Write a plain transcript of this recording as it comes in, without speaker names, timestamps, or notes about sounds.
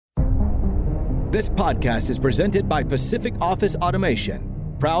This podcast is presented by Pacific Office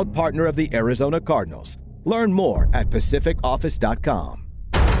Automation, proud partner of the Arizona Cardinals. Learn more at pacificoffice.com.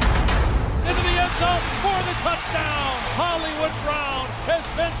 Into the end zone for the touchdown. Hollywood Brown has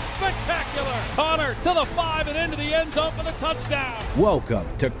been spectacular. Connor to the 5 and into the end zone for the touchdown. Welcome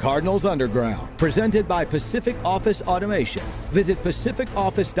to Cardinals Underground, presented by Pacific Office Automation. Visit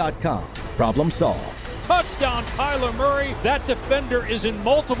pacificoffice.com. Problem solved. Touchdown, Kyler Murray. That defender is in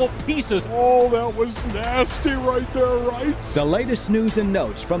multiple pieces. Oh, that was nasty right there, right? The latest news and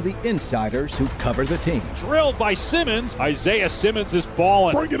notes from the insiders who cover the team. Drilled by Simmons. Isaiah Simmons is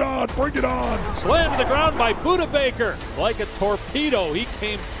balling. Bring it on, bring it on. Slammed to the ground by Buda Baker. Like a torpedo, he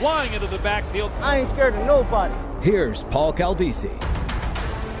came flying into the backfield. I ain't scared of nobody. Here's Paul Calvisi.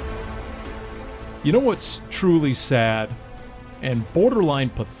 You know what's truly sad and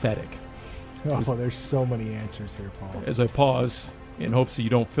borderline pathetic? Oh, there's so many answers here, Paul. As I pause in hopes that you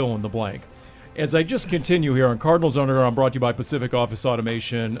don't fill in the blank. As I just continue here on Cardinals Underground, brought to you by Pacific Office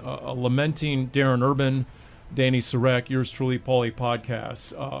Automation, lamenting Darren Urban, Danny Sarek, yours truly, Paulie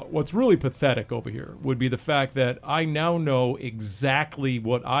Podcast. What's really pathetic over here would be the fact that I now know exactly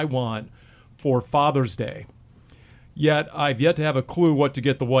what I want for Father's Day. Yet I've yet to have a clue what to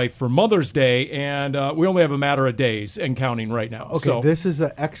get the wife for Mother's Day, and we only have a matter of days and counting right now. Okay, so this is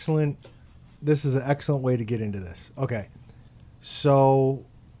an excellent way to get into this. Okay, so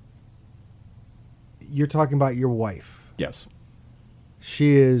you're talking about your wife. Yes.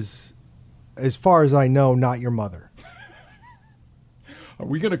 She is, as far as I know, not your mother. Are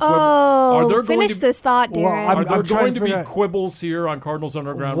we going to quibble? Oh, finish this thought, Darren. Well, Are there going to be quibbles here on Cardinals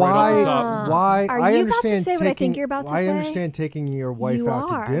Underground why, right off the top? Why? Are you about to say what I think you're about to say? I understand taking your wife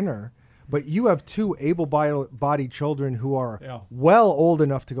out to dinner. But you have two able-bodied children who are well old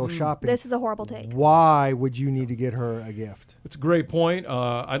enough to go shopping. This is a horrible take. Why would you need to get her a gift? It's a great point.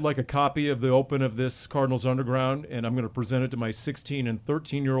 I'd like a copy of the open of this Cardinals Underground, and I'm going to present it to my 16 and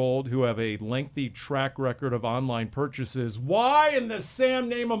 13-year-old who have a lengthy track record of online purchases. Why in the Sam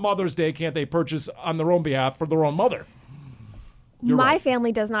name of Mother's Day can't they purchase on their own behalf for their own mother? My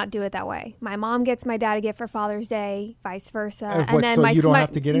family does not do it that way. My mom gets my dad a gift for Father's Day, vice versa. And then so you don't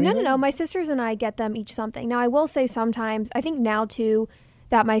have to get anything? No. My sisters and I get them each something. Now, I will say sometimes, I think now too,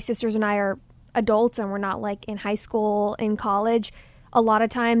 that my sisters and I are adults and we're not like in high school, in college. A lot of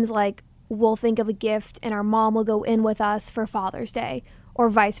times, like, we'll think of a gift and our mom will go in with us for Father's Day or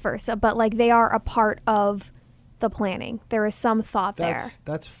vice versa. But like, they are a part of the planning. There is some thought there.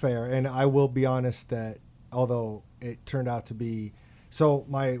 That's fair. And I will be honest that although it turned out to be, so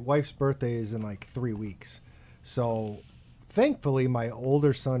my wife's birthday is in like 3 weeks. So thankfully my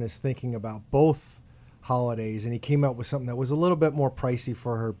older son is thinking about both holidays, and he came up with something that was a little bit more pricey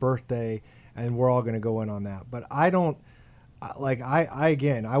for her birthday, and we're all going to go in on that. But I don't like, I'll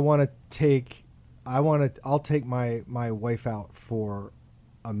take my wife out for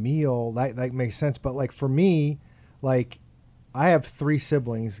a meal. That makes sense. But like for me, like I have 3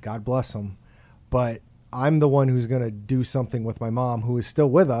 siblings, God bless them, but I'm the one who's going to do something with my mom who is still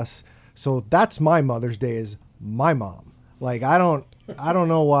with us. So that's my Mother's Day, is my mom. Like, I don't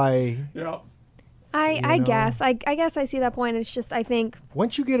know why. Yeah. I guess I see that point. It's just, I think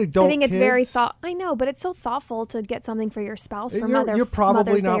once you get adult, I think it's kids, very I know, but it's so thoughtful to get something for your spouse for You're probably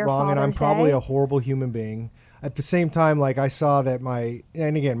Mother's not Day or wrong, Father's and I'm probably Day. a horrible human being. At the same time, like I saw that my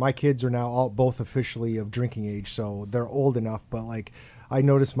kids are now both officially of drinking age, so they're old enough. But like, I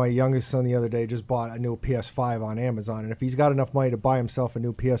noticed my youngest son the other day just bought a new PS5 on Amazon, and if he's got enough money to buy himself a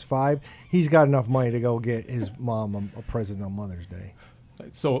new PS5, he's got enough money to go get his mom a present on Mother's Day.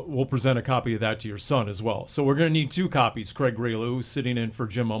 So we'll present a copy of that to your son as well. So we're going to need 2 copies. Craig Graylu, who's sitting in for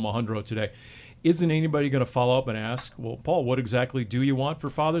Jim Omohundro today. Isn't anybody going to follow up and ask, well, Paul, what exactly do you want for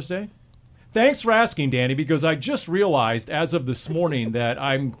Father's Day? Thanks for asking, Danny, because I just realized as of this morning that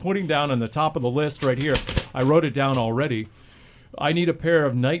I'm putting down on the top of the list right here. I wrote it down already. I need a pair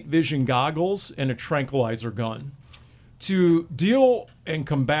of night vision goggles and a tranquilizer gun to deal and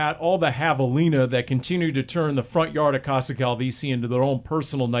combat all the javelina that continue to turn the front yard of Casa Calvisi into their own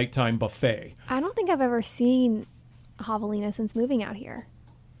personal nighttime buffet. I don't think I've ever seen javelina since moving out here.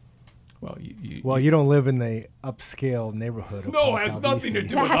 Well, you don't live in the upscale neighborhood. No, it has nothing to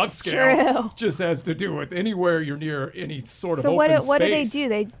do with upscale. True. Just has to do with anywhere you're near any sort of open space. So what do they do?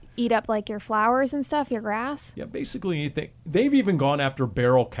 They eat up like your flowers and stuff, your grass? Yeah, basically anything. They've even gone after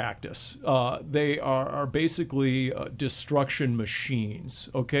barrel cactus. They are basically destruction machines.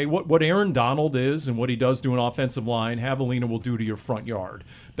 Okay, what Aaron Donald is and what he does to an offensive line, javelina will do to your front yard.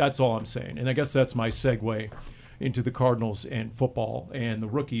 That's all I'm saying. And I guess that's my segue into the Cardinals and football and the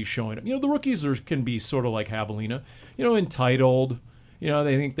rookies showing up. You know, the rookies can be sort of like javelina, entitled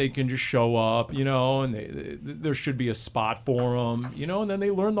they think they can just show up, and there should be a spot for them, and then they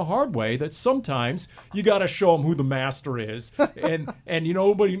learn the hard way that sometimes you got to show them who the master is, and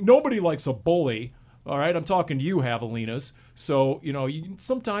nobody likes a bully. All right, I'm talking to you, Javelinas. So,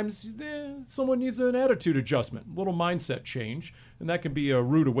 sometimes someone needs an attitude adjustment, a little mindset change, and that can be a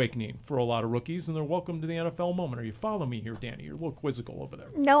rude awakening for a lot of rookies, and they're welcome to the NFL moment. Are you following me here, Danny? You're a little quizzical over there.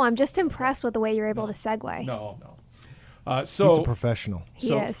 No, I'm just impressed with the way you're able to segue. No. He's a professional.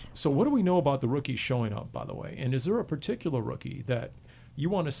 He is. So what do we know about the rookies showing up, by the way? And is there a particular rookie that you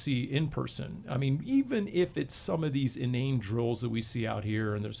want to see in person? I mean, even if it's some of these inane drills that we see out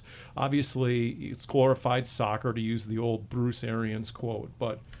here, and there's obviously it's glorified soccer, to use the old Bruce Arians quote,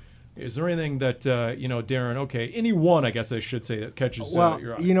 but is there anything that, Darren, okay, anyone, I guess I should say, that catches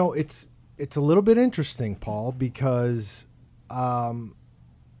your eye? It's a little bit interesting, Paul, because I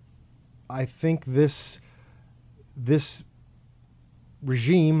think this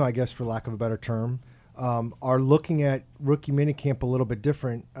regime, I guess for lack of a better term, are looking at rookie minicamp a little bit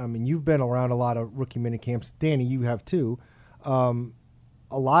different. I mean, you've been around a lot of rookie minicamps. Danny, you have too. A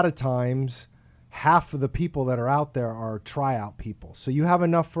lot of times, half of the people that are out there are tryout people. So you have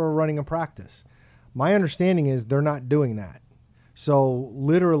enough for running a practice. My understanding is they're not doing that. So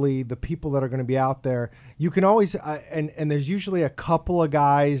literally the people that are going to be out there, you can always, and there's usually a couple of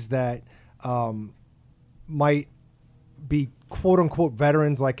guys that might be quote unquote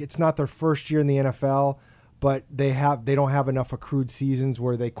veterans, like it's not their first year in the NFL, but they don't have enough accrued seasons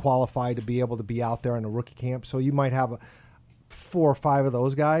where they qualify to be able to be out there in a rookie camp. So you might have 4 or 5 of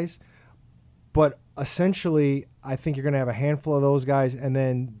those guys, but essentially I think you're going to have a handful of those guys, and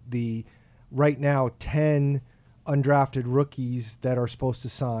then the right now 10 undrafted rookies that are supposed to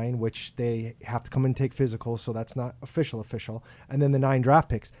sign, which they have to come and take physicals, so that's not official, and then the 9 draft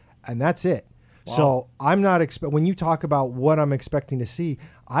picks, and that's it. Wow. So I'm not when you talk about what I'm expecting to see,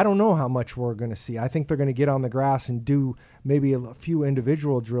 I don't know how much we're going to see. I think they're going to get on the grass and do maybe a few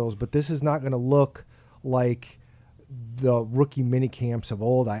individual drills, but this is not going to look like the rookie mini camps of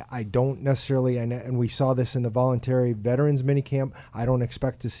old. I don't necessarily, and we saw this in the voluntary veterans mini camp, I don't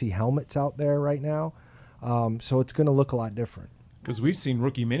expect to see helmets out there right now. So it's going to look a lot different. Because we've seen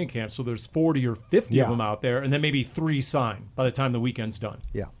rookie mini camps, so there's 40 or 50 of them out there, and then maybe 3 sign by the time the weekend's done.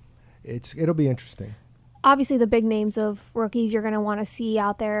 Yeah. It'll be interesting. Obviously, the big names of rookies you're going to want to see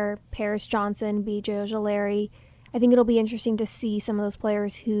out there, Paris Johnson, B.J. Ojulari. I think it'll be interesting to see some of those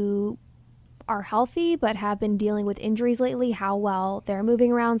players who are healthy but have been dealing with injuries lately, how well they're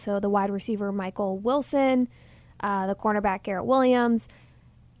moving around. So the wide receiver, Michael Wilson, the cornerback, Garrett Williams.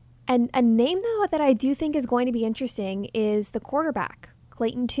 And a name, though, that I do think is going to be interesting is the quarterback,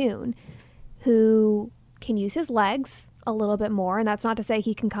 Clayton Tune, who can use his legs a little bit more. And that's not to say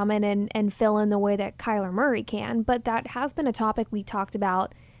he can come in and fill in the way that Kyler Murray can, but that has been a topic we talked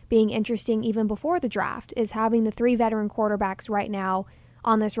about being interesting even before the draft, is having the 3 veteran quarterbacks right now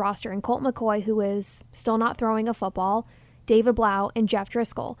on this roster, and Colt McCoy, who is still not throwing a football, David Blau, and Jeff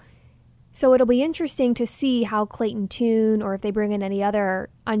Driscoll. So it'll be interesting to see how Clayton Tune, or if they bring in any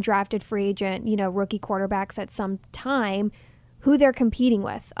other undrafted free agent, rookie quarterbacks at some time, who they're competing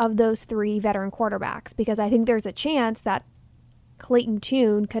with of those 3 veteran quarterbacks, because I think there's a chance that Clayton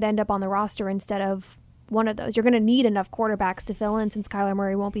Tune could end up on the roster instead of one of those. You're going to need enough quarterbacks to fill in since Kyler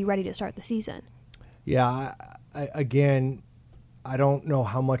Murray won't be ready to start the season. Yeah, I don't know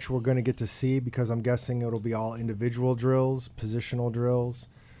how much we're going to get to see, because I'm guessing it'll be all individual drills, positional drills,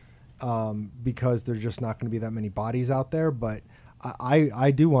 because there's just not going to be that many bodies out there. But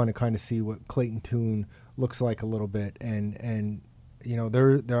I do want to kind of see what Clayton Tune looks like a little bit, and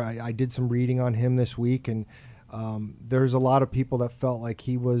I did some reading on him this week, and there's a lot of people that felt like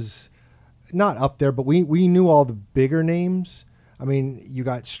he was not up there, but we knew all the bigger names. I mean, you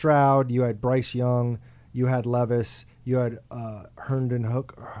got Stroud, you had Bryce Young, you had Levis, you had Hendon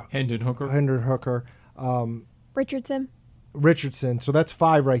Hooker, Richardson. So that's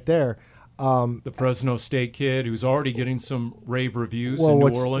 5 right there. The Fresno State kid who's already getting some rave reviews in New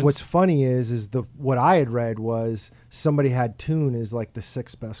Orleans. What's funny is what I had read was somebody had Tune as like the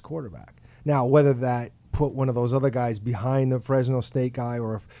 6th best quarterback. Now, whether that put one of those other guys behind the Fresno State guy,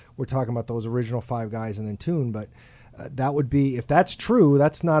 or if we're talking about those original 5 guys and then Tune, but that would be, if that's true,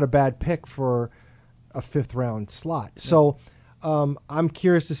 that's not a bad pick for a 5th round slot. Yeah. So I'm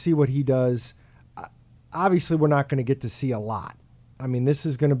curious to see what he does. Obviously, we're not going to get to see a lot. I mean, this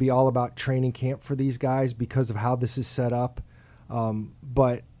is going to be all about training camp for these guys because of how this is set up.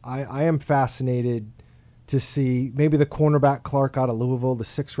 But I am fascinated to see maybe the cornerback Clark out of Louisville, the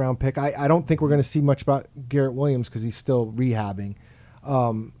 6th round pick. I don't think we're going to see much about Garrett Williams because he's still rehabbing.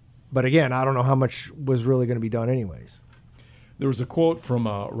 But again, I don't know how much was really going to be done anyways. There was a quote from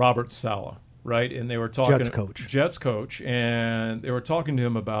Robert Saleh, right? And they were talking Jets coach, and they were talking to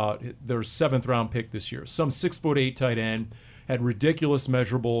him about their 7th round pick this year. Some 6'8" tight end, had ridiculous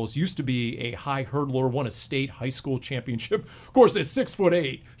measurables, used to be a high hurdler, won a state high school championship. Of course, at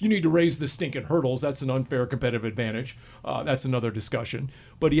 6'8", you need to raise the stinking hurdles. That's an unfair competitive advantage. That's another discussion.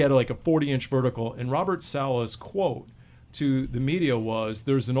 But he had like a 40-inch vertical. And Robert Saleh's quote to the media was,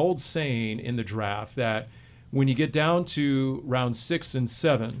 there's an old saying in the draft that when you get down to round 6 and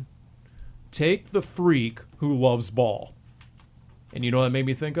 7, take the freak who loves ball. And you know what that made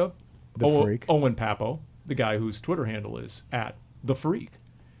me think of? Freak. Owen Papo, the guy whose Twitter handle is @TheFreak.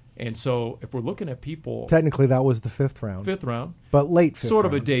 And so if we're looking at people... Technically, that was the 5th round. 5th round. But late 5th sort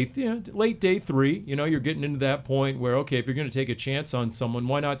round. of a late day 3. You know, you're getting into that point where, okay, if you're going to take a chance on someone,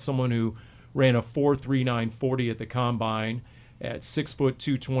 why not someone who ran a 4.39 40 at the combine at 6 foot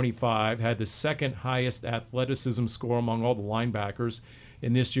 225, had the 2nd highest athleticism score among all the linebackers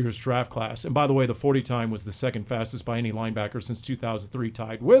in this year's draft class. And by the way, the 40 time was the 2nd fastest by any linebacker since 2003,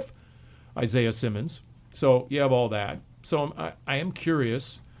 tied with Isaiah Simmons. So you have all that. So I am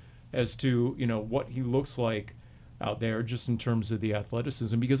curious as to, you know, what he looks like out there just in terms of the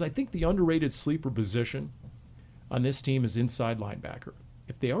athleticism, because I think the underrated sleeper position on this team is inside linebacker.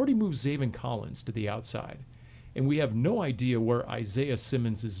 If they already moved Zaven Collins to the outside, and we have no idea where Isaiah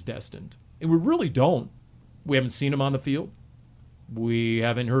Simmons is destined, and we really don't. We haven't seen him on the field. We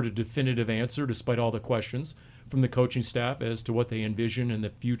haven't heard a definitive answer, despite all the questions from the coaching staff as to what they envision in the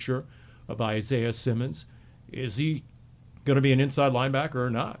future of Isaiah Simmons. Is he going to be an inside linebacker or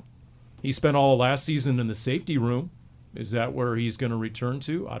not? He spent all of last season in the safety room. Is that where he's going to return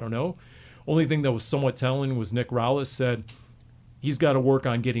to? I don't know. Only thing that was somewhat telling was Nick Rowles said he's got to work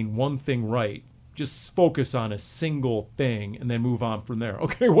on getting one thing right. Just focus on a single thing and then move on from there.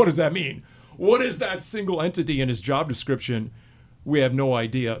 Okay, what does that mean? What is that single entity in his job description? We have no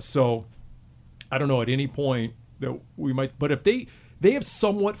idea. So I don't know at any point that we might, but if they have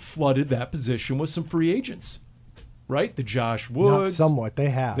somewhat flooded that position with some free agents, right? The Josh Woods. Not somewhat, they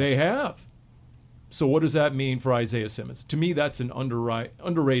have. They have. So what does that mean for Isaiah Simmons? To me, that's an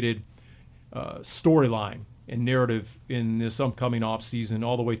underrated storyline and narrative in this upcoming offseason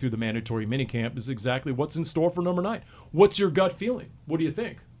all the way through the mandatory minicamp is exactly what's in store for number 9. What's your gut feeling? What do you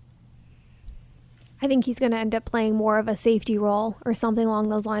think? I think he's going to end up playing more of a safety role or something along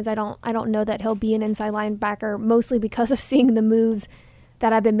those lines. I don't know that he'll be an inside linebacker, mostly because of seeing the moves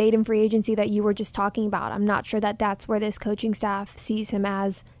that have been made in free agency that you were just talking about. I'm not sure that that's where this coaching staff sees him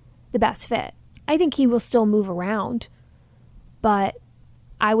as the best fit. I think he will still move around, but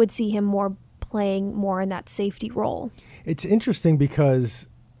I would see him playing more in that safety role. It's interesting because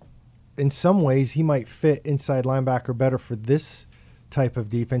in some ways he might fit inside linebacker better for this type of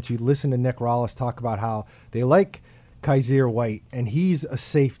defense. You listen to Nick Rowles talk about how they like Kaiser White, and he's a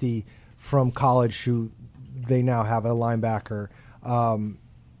safety from college who they now have a linebacker.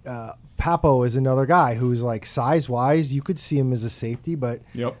 Papo is another guy who's like size-wise, you could see him as a safety, but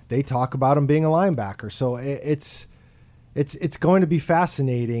they talk about him being a linebacker. So it's going to be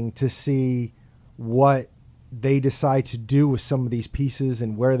fascinating to see what they decide to do with some of these pieces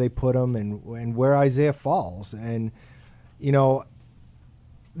and where they put them and where Isaiah falls. And, you know,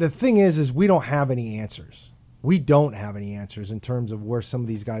 the thing is we don't have any answers. We don't have any answers in terms of where some of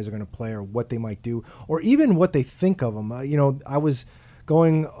these guys are going to play or what they might do or even what they think of them. You know, I was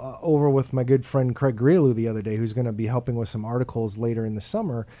going over with my good friend Craig Greelou the other day, who's going to be helping with some articles later in the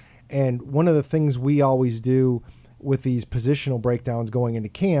summer. And one of the things we always do with these positional breakdowns going into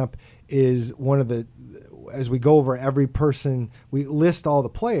camp is as we go over every person, we list all the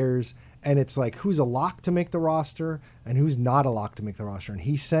players, and it's like who's a lock to make the roster and who's not a lock to make the roster. And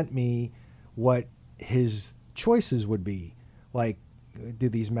he sent me what his choices would be. Like,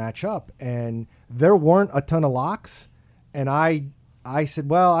 did these match up? And there weren't a ton of locks. And I said,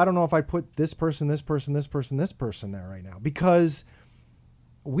 well, I don't know if I'd put this person there right now, because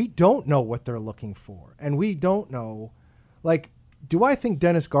we don't know what they're looking for. And we don't know, like, do I think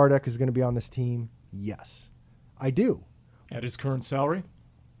Dennis Gardeck is going to be on this team? Yes, I do. At his current salary?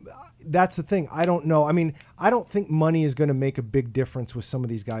 That's the thing. I don't know. I mean, I don't think money is going to make a big difference with some of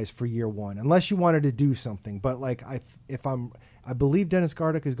these guys for year one, unless you wanted to do something. But like, I believe Dennis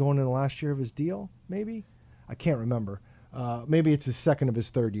Gardeck is going in the last year of his deal. Maybe, I can't remember. Maybe it's his second of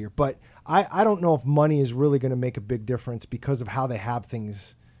his third year. But I don't know if money is really going to make a big difference because of how they have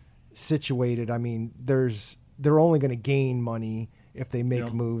things situated. I mean, they're only going to gain money if they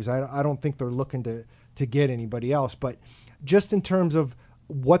make moves. I don't think they're looking to get anybody else. But just in terms of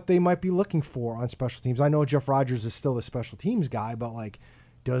what they might be looking for on special teams, I know Jeff Rodgers is still a special teams guy, but like,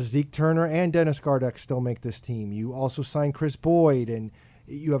 does Zeke Turner and Dennis Gardeck still make this team? You also signed Chris Boyd, and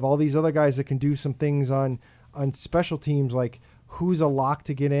you have all these other guys that can do some things on special teams, like who's a lock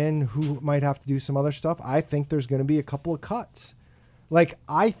to get in, who might have to do some other stuff. I think there's going to be a couple of cuts. Like,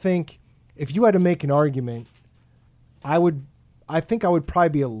 I think if you had to make an argument, I think I would probably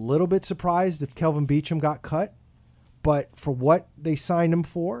be a little bit surprised if Kelvin Beachum got cut, but for what they signed him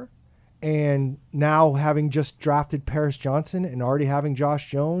for, and now having just drafted Paris Johnson and already having Josh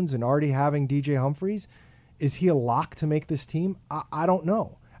Jones and already having DJ Humphries, is he a lock to make this team? I don't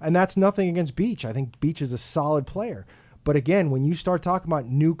know. And that's nothing against Beach. I think Beach is a solid player. But again, when you start talking about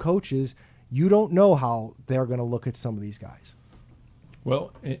new coaches, you don't know how they're going to look at some of these guys.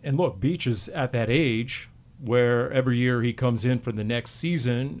 Well, and look, Beach is at that age where every year he comes in for the next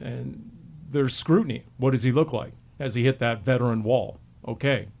season and there's scrutiny. What does he look like? Has he hit that veteran wall?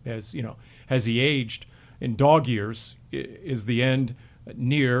 Okay. Has he aged in dog years? Is the end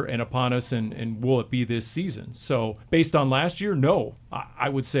near and upon us, and will it be this season? So based on last year, no, I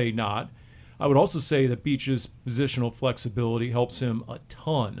would say not. I would also say that Beach's positional flexibility helps him a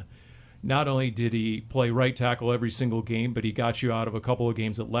ton. Not only did he play right tackle every single game, but he got you out of a couple of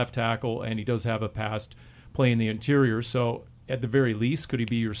games at left tackle, and he does have a past playing the interior. So at the very least, could he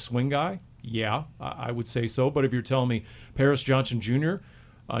be your swing guy? Yeah, I would say so. But if you're telling me Paris Johnson Jr.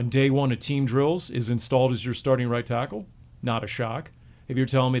 on day one of team drills is installed as your starting right tackle, not a shock. If you're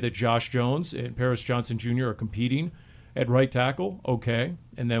telling me that Josh Jones and Paris Johnson Jr. are competing at right tackle, okay.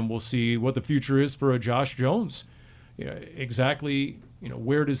 And then we'll see what the future is for a Josh Jones. Exactly,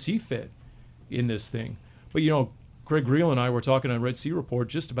 where does he fit in this thing? But, Craig Reel and I were talking on Red Sea Report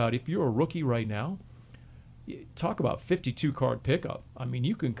just about if you're a rookie right now, talk about 52-card pickup. I mean,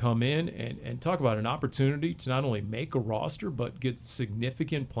 you can come in and talk about an opportunity to not only make a roster but get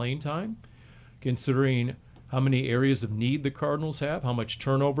significant playing time, considering how many areas of need the Cardinals have, how much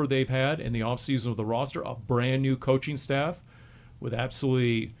turnover they've had in the offseason of the roster, a brand new coaching staff with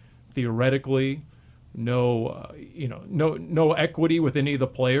absolutely, theoretically, no equity with any of the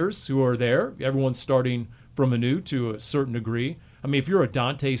players who are there. Everyone's starting from anew to a certain degree. I mean, if you're a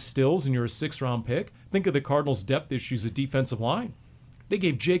Dante Stills and you're a 6th-round pick, think of the Cardinals' depth issues at defensive line. They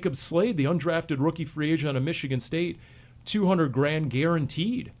gave Jacob Slade, the undrafted rookie free agent out of Michigan State, $200,000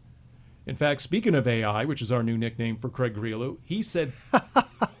 guaranteed. In fact, speaking of AI, which is our new nickname for Craig Grialou, he said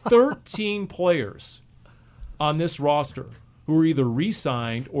 13 players on this roster who are either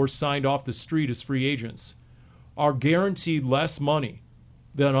re-signed or signed off the street as free agents are guaranteed less money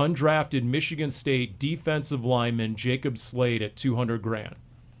than undrafted Michigan State defensive lineman Jacob Slade at $200,000.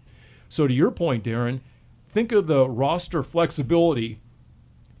 So to your point, Darren, think of the roster flexibility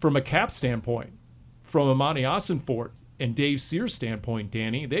from a cap standpoint, from Amani Asenfort and Dave Sears' standpoint,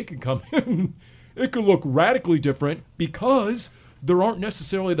 Danny. They can come in. It could look radically different because there aren't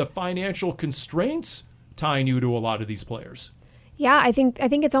necessarily the financial constraints tying you to a lot of these players. Yeah, I think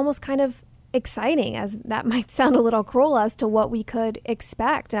it's almost kind of exciting, as that might sound a little cruel, as to what we could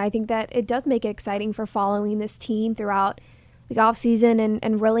expect. And I think that it does make it exciting for following this team throughout the offseason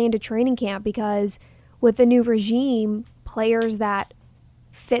and really into training camp, because with the new regime, players that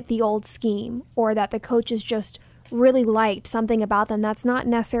fit the old scheme or that the coaches just really liked something about them, that's not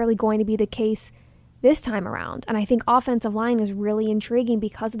necessarily going to be the case this time around. And I think offensive line is really intriguing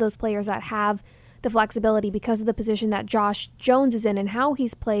because of those players that have the flexibility, because of the position that Josh Jones is in and how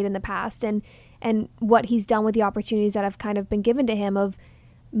he's played in the past and what he's done with the opportunities that have kind of been given to him. Of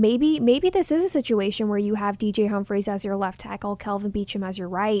maybe this is a situation where you have DJ Humphries as your left tackle, Kelvin Beachum as your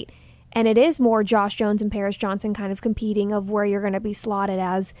right, and it is more Josh Jones and Paris Johnson kind of competing of where you're going to be slotted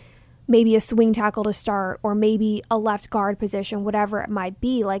as maybe a swing tackle to start, or maybe a left guard position, whatever it might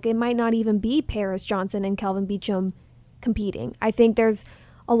be. Like, it might not even be Paris Johnson and Kelvin Beachum competing. I think there's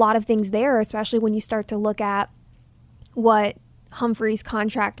a lot of things there, especially when you start to look at what Humphries'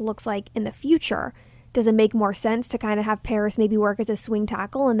 contract looks like in the future. Does it make more sense to kind of have Paris maybe work as a swing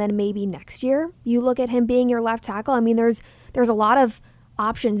tackle, and then maybe next year you look at him being your left tackle? I mean, there's a lot of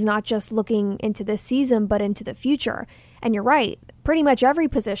options, not just looking into this season, but into the future. And you're right, pretty much every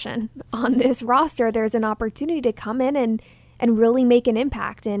position on this roster, there's an opportunity to come in and really make an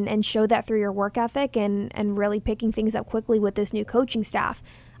impact and show that through your work ethic and really picking things up quickly with this new coaching staff.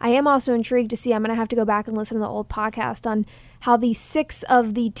 I am also intrigued to see, I'm going to have to go back and listen to the old podcast on how the 6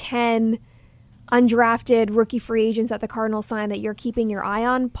 of the 10 undrafted rookie free agents that the Cardinals signed that you're keeping your eye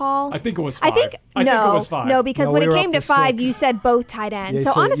on, Paul. I think it was 5. I think it was 5. No, because when it came to 5, 6. You said both tight ends.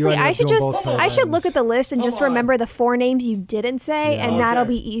 Yeah, so honestly, I should look look at the list and just remember the 4 names you didn't say, and that'll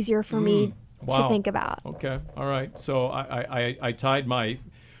be easier for me to think about. Okay, all right. So I tied my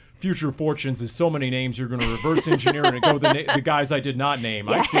future fortunes is so many names you're going to reverse engineer and go the guys I did not name.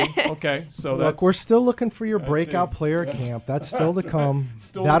 Yes. I see. Okay, so Look, we're still looking for your breakout player at camp. That's still to come.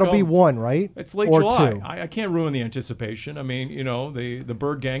 Still to That'll be come. one, right? It's late or July. two. I can't ruin the anticipation. I mean, the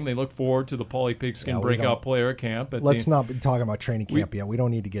Bird Gang, they look forward to the Paulie Pigskin we breakout don't. player at camp. Let's not be talking about training camp yet. We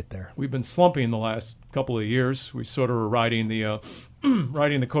don't need to get there. We've been slumping the last couple of years. We sort of were riding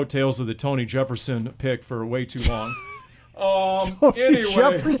the coattails of the Tony Jefferson pick for way too long. Anyway,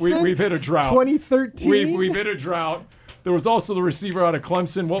 Jefferson? we've hit a drought. 2013? We've hit a drought. There was also the receiver out of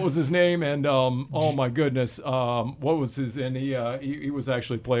Clemson. What was his name? And oh my goodness, what was his? And he was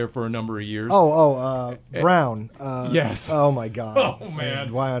actually a player for a number of years. Brown. Yes. Oh my God. Oh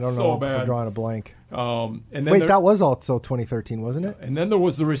man. Why I don't So know. bad. I'm drawing a blank. And then Wait, that was also 2013, wasn't it? And then there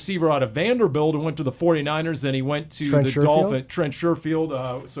was the receiver out of Vanderbilt who went to the 49ers, and he went to Trent the Sherfield? Dolphins. Trent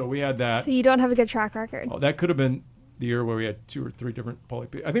Sherfield. So we had that. So you don't have a good track record. Oh, that could have been the year where we had 2 or 3 different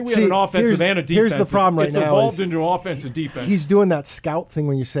Paulie. I think we had an offensive and a here's defensive. the problem right it's now evolved is into an offensive defense. He's doing that scout thing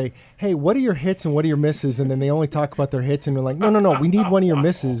when you say, hey, what are your hits and what are your misses? And then they only talk about their hits, and they're like, no, we need one of your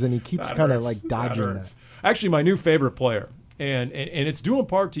misses. And he keeps That kind of hurts. like dodging hurts. that. Actually, my new favorite player, and it's due in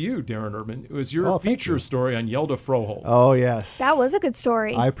part to you, Darren Urban, it was your Oh, thank feature you. story on Yelda Froholt. Oh, yes. That was a good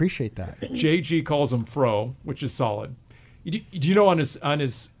story. I appreciate that. JG calls him Fro, which is solid. Do you know on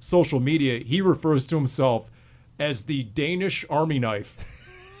his social media, he refers to himself as the Danish army knife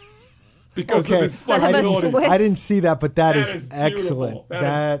because of his Son of a flexibility. Swiss. I didn't see that, but that is beautiful. excellent.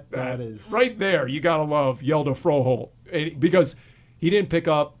 That is. right there. You gotta love Yelda Froholt because he didn't pick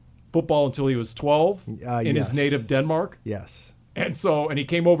up football until he was 12 in yes. his native Denmark. Yes. And he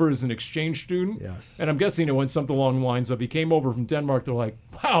came over as an exchange student. Yes. And I'm guessing it went something along the lines of he came over from Denmark. They're like,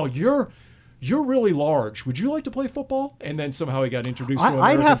 wow, you're really large. Would you like to play football? And then somehow he got introduced to I'd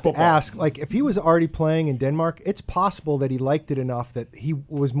American have football. to ask, like, if he was already playing in Denmark, it's possible that he liked it enough that he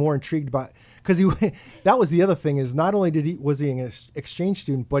was more intrigued by. Because that was the other thing is not only was he an exchange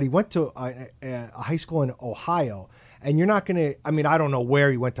student, but he went to a high school in Ohio. And you're not going to, I mean, I don't know where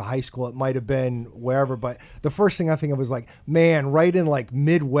he went to high school. It might have been wherever. But the first thing I think of was like, man, right in like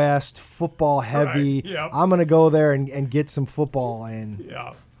Midwest, football heavy. Right. Yep. I'm going to go there and get some football in.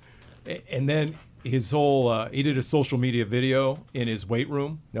 Yeah. And then his whole, he did a social media video in his weight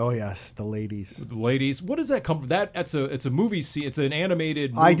room. Oh, yes, the ladies. The ladies. What does that come from? It's a movie scene. It's an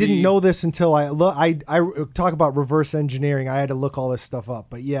animated movie. I didn't know this until I talk about reverse engineering. I had to look all this stuff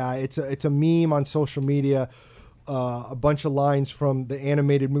up. But yeah, it's a meme on social media. A bunch of lines from the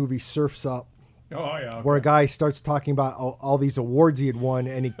animated movie Surf's Up, Oh, yeah. Okay. where a guy starts talking about all these awards he had won,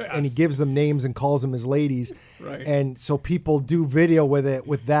 and he gives them names and calls them his ladies, Right. and so people do video with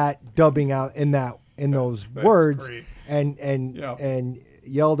that dubbing out in those words, great. and Yeah.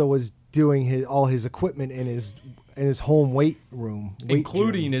 Yelda was doing all his equipment in his home weight room,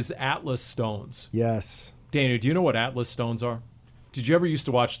 Including gym. his Atlas stones. Yes. Daniel, do you know what Atlas stones are? Did you ever used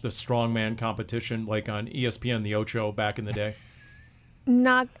to watch the strongman competition like on ESPN, the Ocho, back in the day?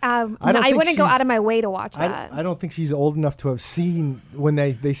 Not. I think wouldn't go she's- out of my way to watch that. I don't think she's old enough to have seen when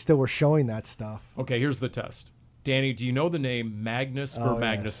they still were showing that stuff. Okay, here's the test. Danny, do you know the name Magnus Oh,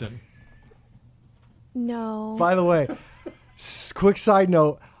 Magnuson? No. By the way, quick side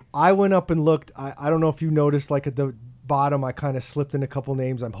note, I went up and looked. I don't know if you noticed, like at the bottom, I kind of slipped in a couple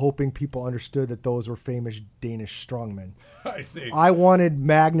names. I'm hoping people understood that those were famous Danish strongmen. I see. I wanted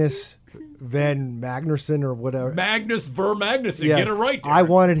Magnus Van Magnuson or whatever. Magnus Ver Magnuson. Get it right, I Darren.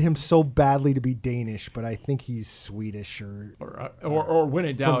 wanted him so badly to be Danish, but I think he's Swedish or when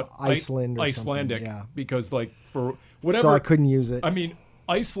in doubt, Iceland or Icelandic. something, yeah. Because like for whatever, so I couldn't use it. I mean,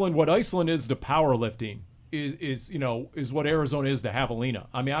 Iceland. What Iceland is to powerlifting is what Arizona is to javelina.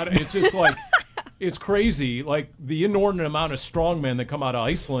 I mean, it's just like it's crazy. Like the inordinate amount of strongmen that come out of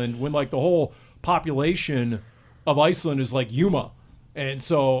Iceland when like the whole population of Iceland is like Yuma. And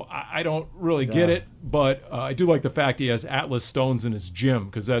so I don't really get it, but I do like the fact he has Atlas stones in his gym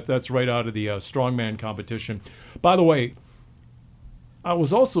because that's right out of the strongman competition. By the way, I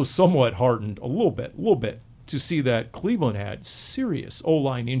was also somewhat heartened a little bit to see that Cleveland had serious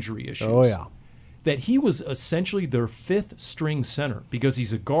O-line injury issues. Oh, yeah. That he was essentially their fifth string center because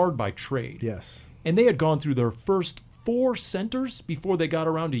he's a guard by trade. Yes. And they had gone through their first 4 centers before they got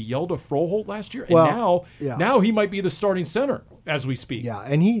around to Yelda Froholt last year. And Well, yeah. now he might be the starting center as we speak. Yeah,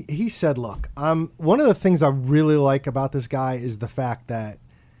 and he said, look, one of the things I really like about this guy is the fact that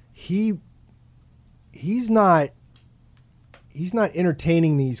he's not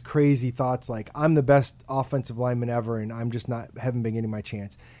entertaining these crazy thoughts like I'm the best offensive lineman ever and I'm just haven't been getting my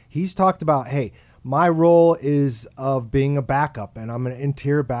chance. He's talked about, hey, my role is of being a backup and I'm an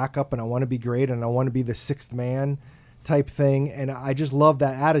interior backup and I want to be great and I want to be the sixth man type thing, and I just love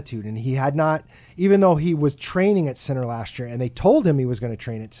that attitude. And he had not, even though he was training at center last year, and they told him he was going to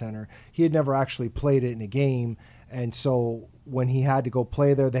train at center, he had never actually played it in a game. And so when he had to go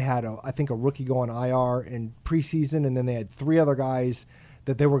play there, they had, I think, a rookie go on IR in preseason, and then they had 3 other guys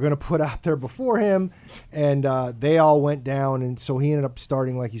that they were going to put out there before him, and they all went down, and so he ended up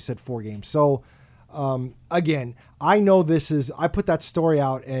starting, like you said, 4 games. So, again, I know I put that story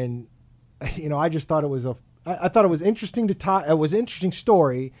out, and, I just thought it was I thought it was interesting to tie. It was an interesting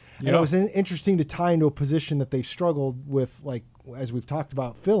story, and it was interesting to tie into a position that they've struggled with, like, as we've talked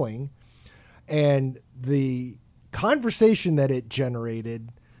about, filling, and the conversation that it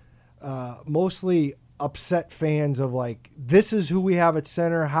generated, mostly upset fans of, like, this is who we have at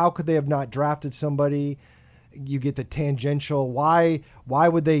center. How could they have not drafted somebody? You get the tangential. Why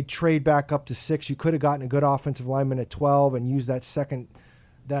would they trade back up to 6? You could have gotten a good offensive lineman at 12 and used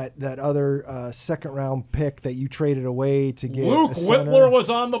that other second round pick that you traded away to get Luke a center. Whittler was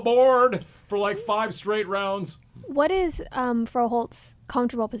on the board for like 5 straight rounds. What is Froholt's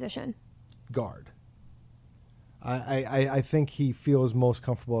comfortable position? Guard. I think he feels most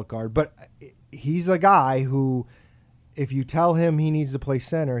comfortable at guard, but he's a guy who, if you tell him he needs to play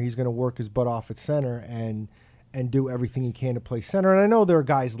center, he's going to work his butt off at center and do everything he can to play center. And I know there are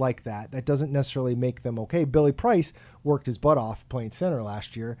guys like that. That doesn't necessarily make them okay. Billy Price worked his butt off playing center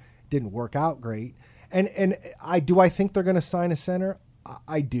last year. Didn't work out great. And I think they're going to sign a center?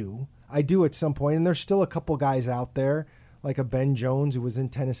 I do. I do at some point. And there's still a couple guys out there, like a Ben Jones who was in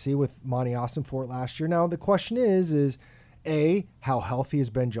Tennessee with Monty Austin-Fort last year. Now, the question is A, how healthy is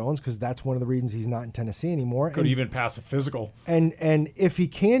Ben Jones? Because that's one of the reasons he's not in Tennessee anymore. Could even pass a physical. And if he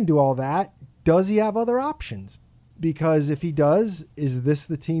can do all that, does he have other options? Because if he does, is this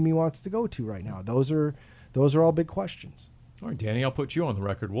the team he wants to go to right now? Those are all big questions. All right, Danny, I'll put you on the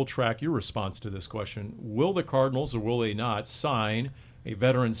record. We'll track your response to this question. Will the Cardinals, or will they not, sign a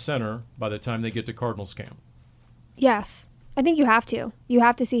veteran center by the time they get to Cardinals camp? Yes. I think you have to. You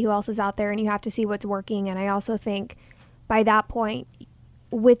have to see who else is out there, and you have to see what's working. And I also think by that point,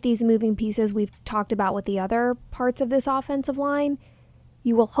 with these moving pieces we've talked about with the other parts of this offensive line,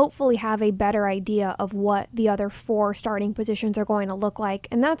 you will hopefully have a better idea of what the other 4 starting positions are going to look like.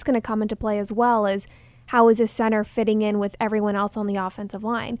 And that's going to come into play as well as how is this center fitting in with everyone else on the offensive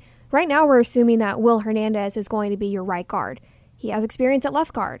line. Right now, we're assuming that Will Hernandez is going to be your right guard. He has experience at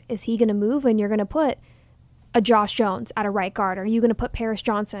left guard. Is he going to move and you're going to put a Josh Jones at a right guard? Are you going to put Paris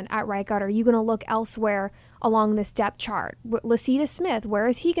Johnson at right guard? Are you going to look elsewhere along this depth chart? Lacita Smith, where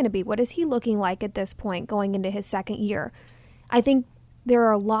is he going to be? What is he looking like at this point going into his second year? I think there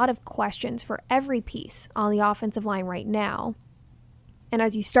are a lot of questions for every piece on the offensive line right now. And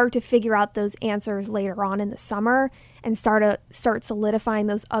as you start to figure out those answers later on in the summer and start solidifying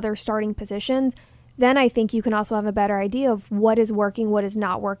those other starting positions, then I think you can also have a better idea of what is working, what is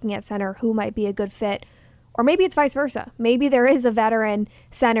not working at center, who might be a good fit. Or maybe it's vice versa. Maybe there is a veteran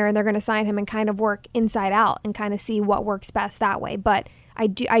center and they're going to sign him and kind of work inside out and kind of see what works best that way. But I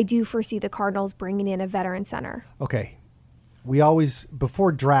do foresee the Cardinals bringing in a veteran center. Okay. We always,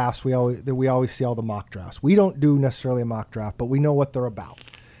 before drafts, we always see all the mock drafts. We don't do necessarily a mock draft, but we know what they're about.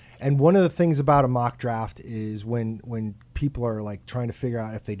 And one of the things about a mock draft is when people are like trying to figure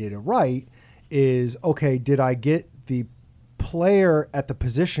out if they did it right is, okay, did I get the player at the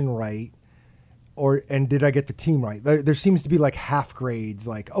position right? And did I get the team right? There seems to be like half grades.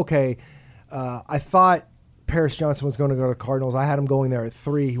 Like, okay, I thought Paris Johnson was going to go to the Cardinals. I had him going there at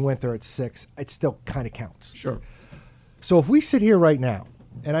 3. He went there at 6. It still kind of counts. Sure. So if we sit here right now,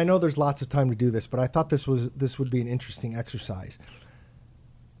 and I know there's lots of time to do this, but I thought this would be an interesting exercise.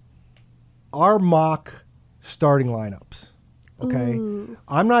 Our mock starting lineups, okay? Ooh.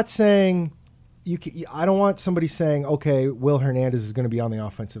 I'm not saying I don't want somebody saying, okay, Will Hernandez is going to be on the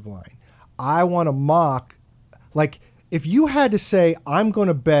offensive line. I want to mock, like, if you had to say, I'm going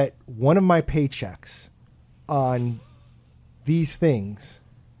to bet one of my paychecks on these things,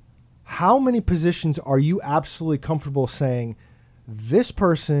 how many positions are you absolutely comfortable saying this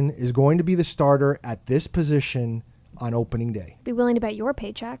person is going to be the starter at this position on opening day? Be willing to bet your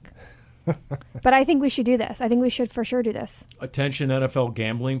paycheck. But I think we should do this. I think we should for sure do this. Attention NFL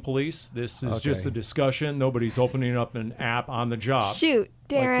gambling police. This is just a discussion. Nobody's opening up an app on the job. Shoot,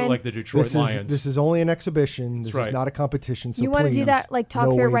 Darren. Like the Detroit Lions. This is only an exhibition. This right. is not a competition. So you want to do that, like talk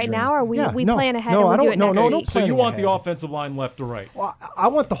through it right now, or we plan ahead and we'll do it next week? So you want the offensive line left or right? Well, I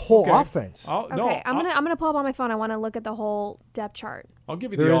want the whole offense. Okay, I'm gonna pull up on my phone. I want to look at the whole depth chart. I'll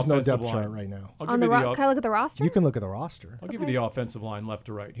give you the offensive line. There is no depth chart right now. Can I look at the roster? You can look at the roster. I'll give you the offensive line left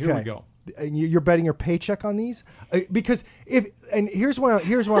to right. Here we go. You're betting your paycheck on these? Because here's where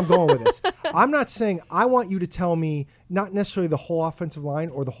I'm going with this. I'm not saying I want you to tell me not necessarily the whole offensive line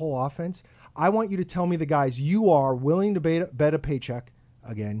or the whole offense. I want you to tell me the guys you are willing to bet a paycheck,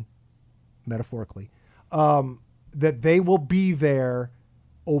 again, metaphorically, that they will be there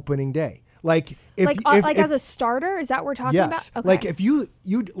opening day. Like as a starter, is that what we're talking yes. about? Okay. Like if you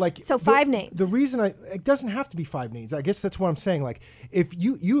like so 5 names. The reason it doesn't have to be 5 names. I guess that's what I'm saying. Like if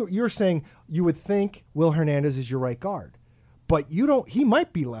you're saying you would think Will Hernandez is your right guard, but you don't. He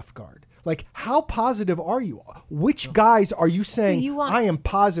might be left guard. Like how positive are you? Which guys are you saying? I am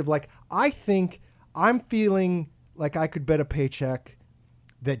positive. Like I think I'm feeling like I could bet a paycheck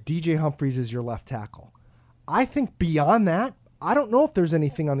that DJ Humphries is your left tackle. I think beyond that, I don't know if there's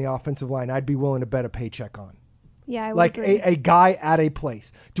anything on the offensive line I'd be willing to bet a paycheck on. Yeah, I would like agree. a guy at a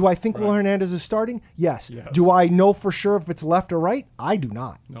place. Do I think Will Hernandez is starting? Yes. Do I know for sure if it's left or right? I do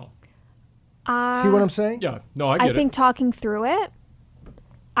not. No. See what I'm saying? Yeah. No, I get it. I think talking through it,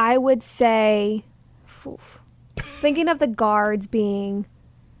 I would say, thinking of the guards being.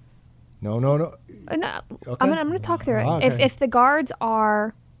 No. No, Okay. I'm gonna talk through it. Okay. If the guards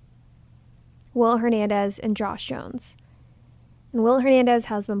are Will Hernandez and Josh Jones. And Will Hernandez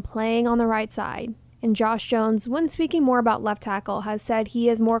has been playing on the right side. And Josh Jones, when speaking more about left tackle, has said he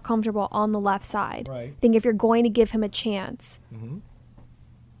is more comfortable on the left side. Right. I think if you're going to give him a chance,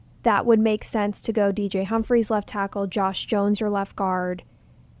 that would make sense to go DJ Humphries left tackle, Josh Jones your left guard.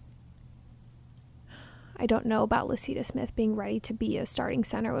 I don't know about Lasita Smith being ready to be a starting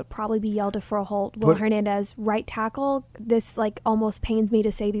center. It would probably be Yelda Froholt. Will Hernandez right tackle. This almost pains me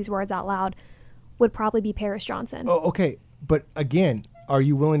to say these words out loud. Would probably be Paris Johnson. Oh, okay. But again, are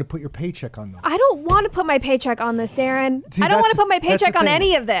you willing to put your paycheck on those? I don't want to put my paycheck on this, Darren. See, I don't want to put my paycheck on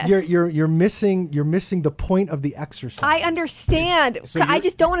any of this. You're missing the point of the exercise. I understand. I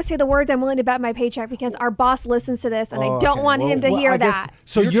just don't want to say the words I'm willing to bet my paycheck because our boss listens to this and I don't want him to hear that.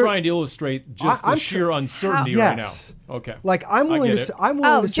 So you're trying to illustrate just the sheer uncertainty right now. Okay. Like I'm willing to say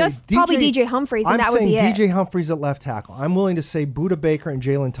just probably DJ Humphries and that would be it. I'm saying DJ Humphries at left tackle. I'm willing to say Budda Baker and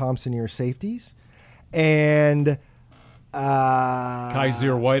Jalen Thompson your safeties. And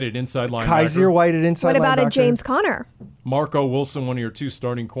Kaiser White at inside linebacker. What about a James Conner? Marco Wilson, one of your 2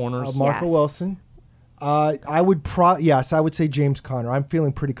 starting corners. Marco Wilson. I would say James Conner. I'm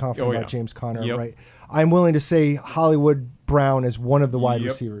feeling pretty confident about James Conner. Yep. Right. I'm willing to say Hollywood Brown as one of the wide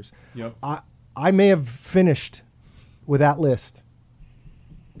receivers. Yep. I may have finished with that list.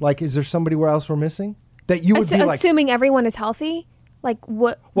 Like, is there somebody else we're missing that you would be like? Assuming everyone is healthy. Like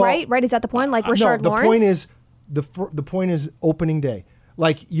what? Well, right? Is that the point? Like Rashard Lawrence? The point is the point is opening day.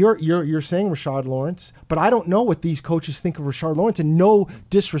 Like you're saying Rashard Lawrence, but I don't know what these coaches think of Rashard Lawrence. And no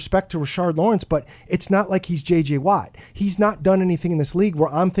disrespect to Rashard Lawrence, but it's not like he's J.J. Watt. He's not done anything in this league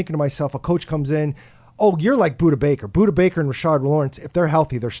where I'm thinking to myself, a coach comes in, oh, you're like Budda Baker. Budda Baker and Rashard Lawrence, if they're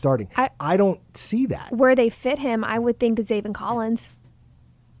healthy, they're starting. I don't see that. Where they fit him, I would think Zaven Collins.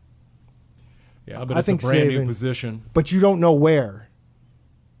 Yeah, but it's a brand new position. But you don't know where.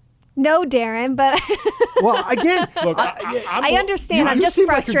 No, Darren, but well, again, look, I understand. I'm just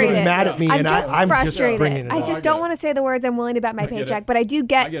frustrated. Like you're mad at me, I'm just frustrated. Just bringing it I just don't want to say the words I'm willing to bet my paycheck, but I do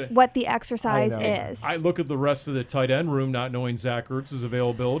get what the exercise is. I look at the rest of the tight end room, not knowing Zach Ertz's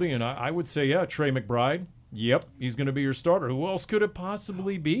availability, and I would say, Trey McBride. Yep, he's going to be your starter. Who else could it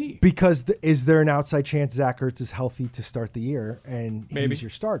possibly be? Because is there an outside chance Zach Ertz is healthy to start the year and he's your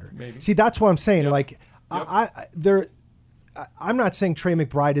starter? Maybe. See, that's what I'm saying. Yep. Like, yep. I'm not saying Trey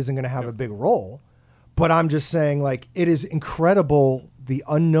McBride isn't going to have a big role, but I'm just saying, like, it is incredible the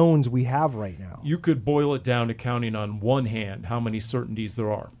unknowns we have right now. You could boil it down to counting on one hand how many certainties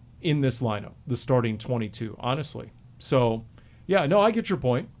there are in this lineup, the starting 22, honestly. So, yeah, no, I get your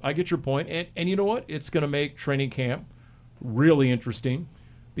point. And you know what? It's going to make training camp really interesting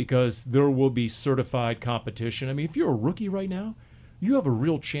because there will be certified competition. I mean, if you're a rookie right now, you have a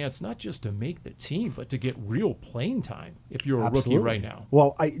real chance not just to make the team, but to get real playing time if you're a rookie right now.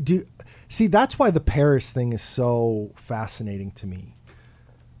 Well, I do. See, that's why the Paris thing is so fascinating to me.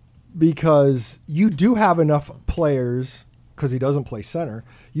 Because you do have enough players, because he doesn't play center,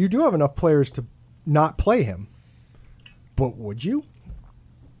 you do have enough players to not play him. But would you?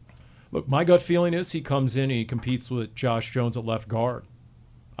 Look, my gut feeling is he comes in and he competes with Josh Jones at left guard.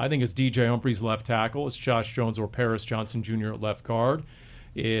 I think it's DJ Humphries left tackle. It's Josh Jones or Paris Johnson Jr. at left guard.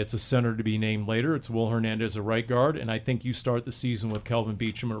 It's a center to be named later. It's Will Hernandez at right guard. And I think you start the season with Kelvin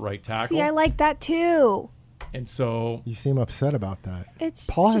Beachum at right tackle. See, I like that too. And so You seem upset about that. It's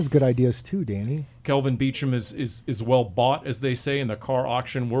Paul has just- good ideas too, Danny. Kelvin Beachum is well bought, as they say, in the car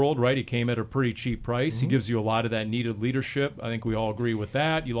auction world, right? He came at a pretty cheap price. He gives you a lot of that needed leadership. I think we all agree with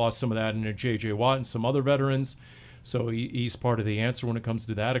that. You lost some of that in a J.J. Watt and some other veterans. So he's part of the answer when it comes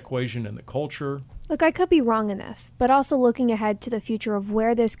to that equation and the culture. Look, I could be wrong in this, but also looking ahead to the future of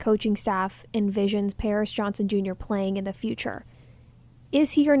where this coaching staff envisions Paris Johnson Jr. playing in the future.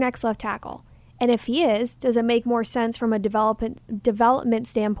 Is he your next left tackle? And if he is, does it make more sense from a development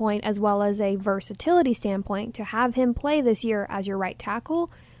standpoint as well as a versatility standpoint to have him play this year as your right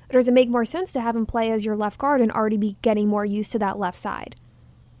tackle? Or does it make more sense to have him play as your left guard and already be getting more used to that left side?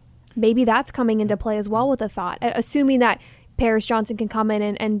 Maybe that's coming into play as well with a thought, assuming that Paris Johnson can come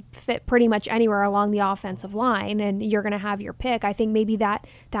in and fit pretty much anywhere along the offensive line and you're going to have your pick. I think maybe that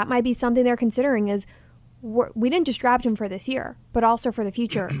might be something they're considering is we didn't just draft him for this year, but also for the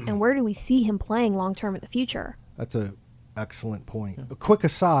future. And where do we see him playing long-term in the future? That's an excellent point. A quick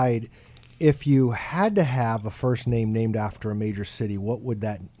aside, if you had to have a first name named after a major city, what would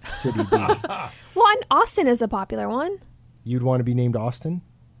that city be? Well, and Austin is a popular one. You'd want to be named Austin?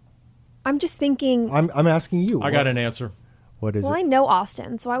 I'm just thinking, I'm asking you. I got an answer. What is well, I it? know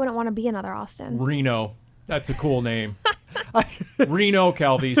Austin, so I wouldn't want to be another Austin. Reno. That's a cool name. Reno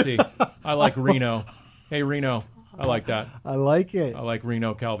Calvisi. I like Reno. Hey, Reno. I like that. I like it. I like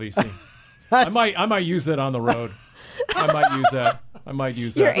Reno Calvisi. I might use that on the road. I might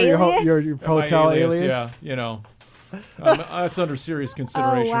use that. Your For alias? your My hotel alias? Yeah, you know. That's under serious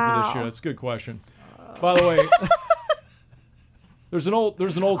consideration for wow. this year. That's a good question. By the way, there's an old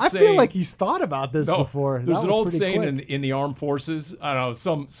I saying. feel like he's thought about this No, before. There's That an was old pretty saying quick. in the armed forces. I don't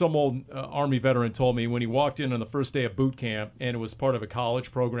know, some old Army veteran told me when he walked in on the first day of boot camp, and it was part of a college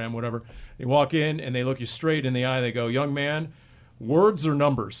program, whatever. You walk in, and they look you straight in the eye. They go, "Young man, words or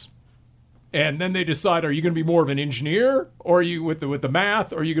numbers?" And then they decide, are you going to be more of an engineer, or are you with the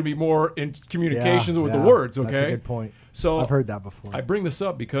math, or are you going to be more in communications with the words? Okay, That's a good point. So I've heard that before. I bring this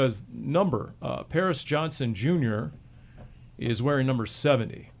up because Paris Johnson Jr. is wearing number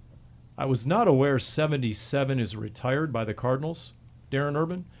 70. I was not aware 77 is retired by the Cardinals, Darren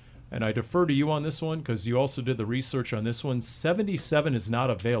Urban, and I defer to you on this one because you also did the research on this one. 77 is not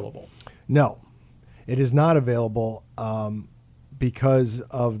available. No, it is not available because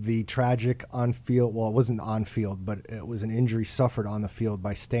of the tragic on-field, well, it wasn't on-field, but it was an injury suffered on the field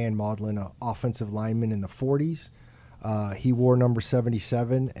by Stan Maudlin, an offensive lineman in the 40s. He wore number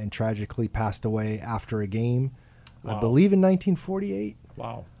 77 and tragically passed away after a game, Wow. I believe in 1948.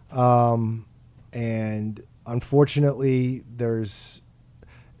 Wow. And unfortunately,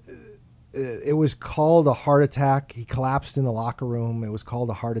 it was called a heart attack. He collapsed in the locker room. It was called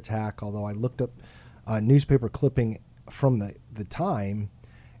a heart attack, although I looked up a newspaper clipping from the time,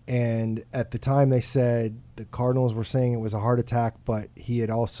 and at the time they said the Cardinals were saying it was a heart attack, but he had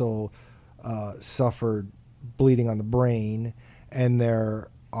also suffered bleeding on the brain, and there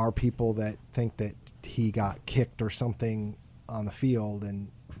are people that think that he got kicked or something on the field, and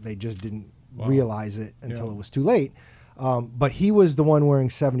they just didn't realize it until it was too late. But he was the one wearing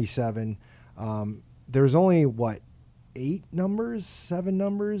 77. There's only, 7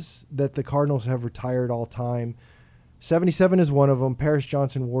 numbers that the Cardinals have retired all time. 77 is one of them. Paris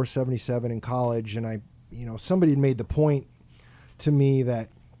Johnson wore 77 in college, and somebody had made the point to me that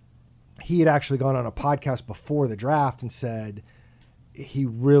he had actually gone on a podcast before the draft and said he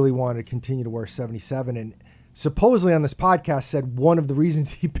really wanted to continue to wear 77, and supposedly on this podcast said one of the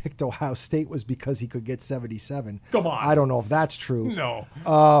reasons he picked Ohio State was because he could get 77. Come on. I don't know if that's true. No.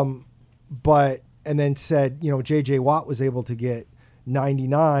 And then said, J.J. Watt was able to get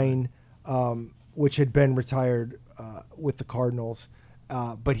 99, which had been retired with the Cardinals.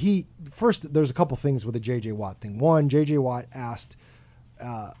 But there's a couple things with the J.J. Watt thing. One, J.J. Watt asked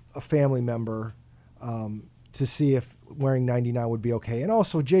a family member to see if wearing 99 would be okay. And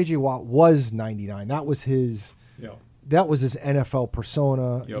also, J.J. Watt was 99. That was his NFL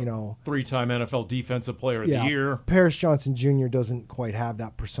persona. Yep. 3-time NFL Defensive Player of the Year. Paris Johnson Jr. doesn't quite have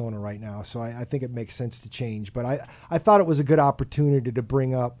that persona right now, so I think it makes sense to change. But I thought it was a good opportunity to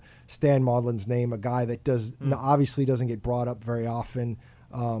bring up Stan Maudlin's name, a guy that obviously doesn't get brought up very often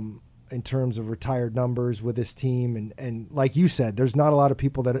in terms of retired numbers with his team. And like you said, there's not a lot of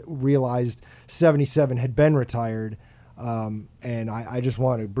people that realized 77 had been retired, and I just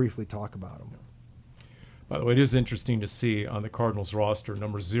want to briefly talk about him. By the way, it is interesting to see on the Cardinals roster,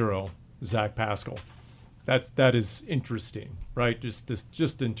 number 0, Zach Pascal. That is interesting, right?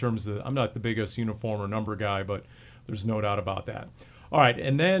 Just in terms of, I'm not the biggest uniform or number guy, but there's no doubt about that. All right,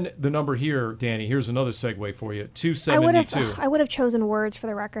 and then the number here, Danny, here's another segue for you, 272. I would have chosen words for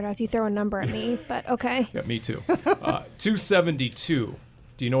the record as you throw a number at me, but okay. Yeah, me too. 272.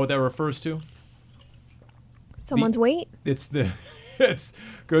 Do you know what that refers to? Someone's weight? It's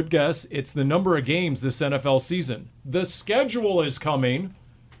good guess. It's the number of games this NFL season. The schedule is coming.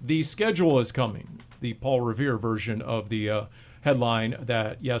 The schedule is coming. The Paul Revere version of the headline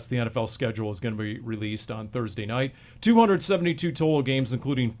that, yes, the NFL schedule is going to be released on Thursday night. 272 total games,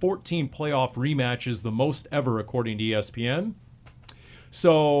 including 14 playoff rematches, the most ever according to ESPN.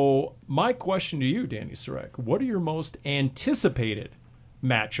 So my question to you, Danny Sarek, what are your most anticipated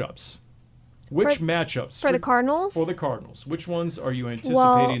matchups? Which matchups? For the Cardinals? For the Cardinals. Which ones are you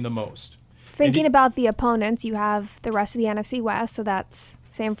anticipating the most? Thinking about the opponents, you have the rest of the NFC West, so that's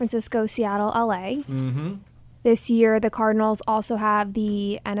San Francisco, Seattle, LA. Mm-hmm. This year, the Cardinals also have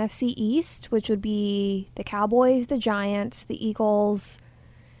the NFC East, which would be the Cowboys, the Giants, the Eagles,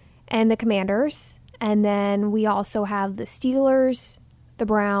 and the Commanders. And then we also have the Steelers, the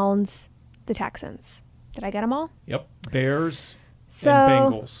Browns, the Texans. Did I get them all? Yep. Bears and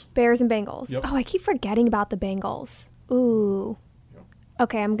Bengals. Bears and Bengals. Yep. Oh, I keep forgetting about the Bengals. Ooh. Yep.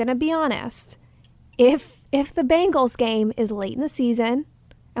 Okay, I'm going to be honest. If the Bengals game is late in the season,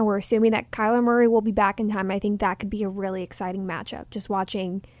 and we're assuming that Kyler Murray will be back in time, I think that could be a really exciting matchup, just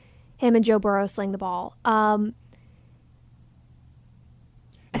watching him and Joe Burrow sling the ball.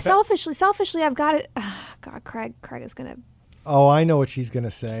 Selfishly, I've got it. God, Craig is going to. Oh, I know what she's going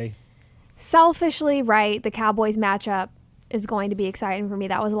to say. Selfishly, right, the Cowboys matchup is going to be exciting for me.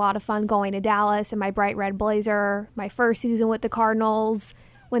 That was a lot of fun going to Dallas in my bright red blazer, my first season with the Cardinals,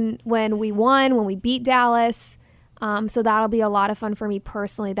 when we won, when we beat Dallas. So that'll be a lot of fun for me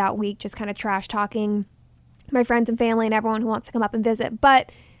personally that week, just kind of trash talking my friends and family and everyone who wants to come up and visit.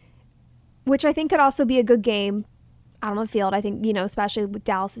 But which I think could also be a good game out on the field. I think, especially with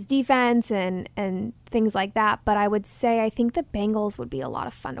Dallas's defense and things like that. But I would say I think the Bengals would be a lot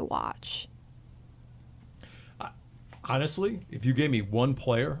of fun to watch. Honestly, if you gave me one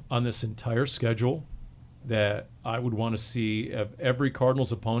player on this entire schedule that I would want to see of every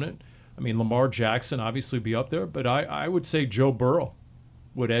Cardinals opponent, I mean, Lamar Jackson obviously be up there, but I would say Joe Burrow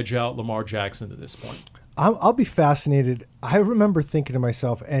would edge out Lamar Jackson at this point. I'll be fascinated. I remember thinking to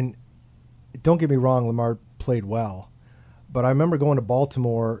myself, and don't get me wrong, Lamar played well, but I remember going to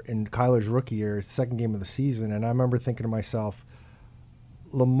Baltimore in Kyler's rookie year, second game of the season, and I remember thinking to myself,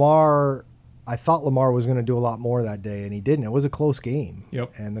 I thought Lamar was going to do a lot more that day, and he didn't. It was a close game.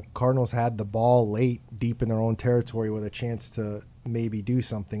 Yep. And the Cardinals had the ball late, deep in their own territory with a chance to maybe do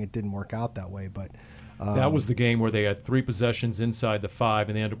something. It didn't work out that way, but that was the game where they had 3 possessions inside the 5,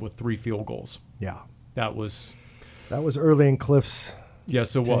 and they ended up with 3 field goals. Yeah. That was early in Cliff's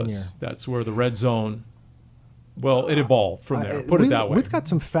Yes, it tenure. was. That's where the red zone, it evolved from there. Put it that way. We've got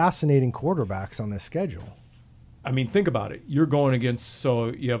some fascinating quarterbacks on this schedule. I mean, think about it. You're going against, so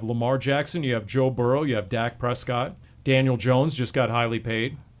you have Lamar Jackson, you have Joe Burrow, you have Dak Prescott, Daniel Jones just got highly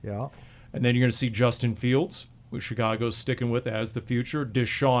paid. Yeah. And then you're going to see Justin Fields, who Chicago's sticking with as the future.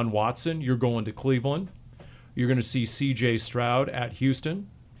 Deshaun Watson, you're going to Cleveland. You're going to see C.J. Stroud at Houston.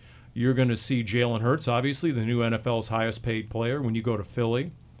 You're going to see Jalen Hurts, obviously, the new NFL's highest paid player when you go to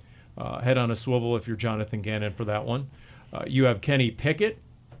Philly. Head on a swivel if you're Jonathan Gannon for that one. You have Kenny Pickett,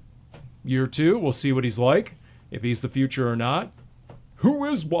 year 2. We'll see what he's like, if he's the future or not. Who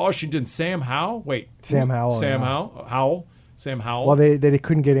is Washington? Sam Howell? Wait. Sam Howell. Sam yeah. Howell? Sam Howell? Well, they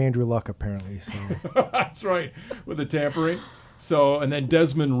couldn't get Andrew Luck, apparently. So. That's right, with the tampering. So, and then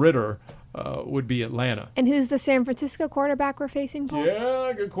Desmond Ridder would be Atlanta. And who's the San Francisco quarterback we're facing, Paul?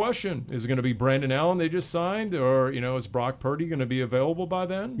 Yeah, good question. Is it going to be Brandon Allen they just signed? Or, is Brock Purdy going to be available by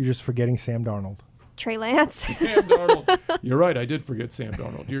then? You're just forgetting Sam Darnold. Trey Lance. Sam Darnold. You're right. I did forget Sam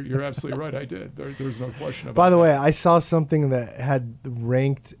Darnold. You're absolutely right. I did. There's no question about it. By the way, I saw something that had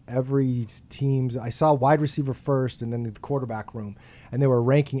ranked every team's. I saw wide receiver first and then the quarterback room. And they were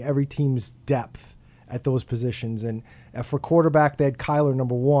ranking every team's depth at those positions. And for quarterback, they had Kyler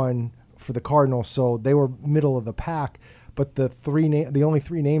number 1 for the Cardinals. So they were middle of the pack. But the only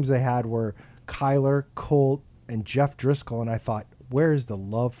 3 names they had were Kyler, Colt, and Jeff Driscoll. And I thought, where's the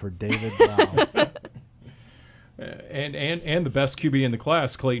love for David Blau? and the best QB in the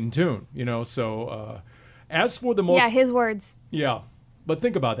class, Clayton Tune. So as for the most, Yeah, his words. Yeah, but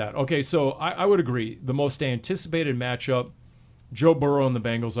think about that. Okay, so I would agree. The most anticipated matchup, Joe Burrow and the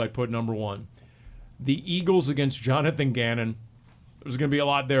Bengals, I'd put number 1. The Eagles against Jonathan Gannon. There's going to be a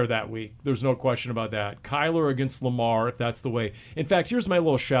lot there that week. There's no question about that. Kyler against Lamar, if that's the way. In fact, here's my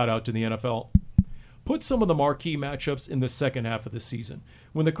little shout out to the NFL. Put some of the marquee matchups in the second half of the season.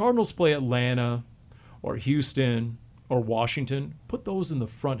 When the Cardinals play Atlanta or Houston or Washington, put those in the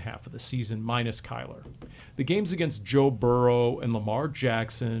front half of the season minus Kyler. The games against Joe Burrow and Lamar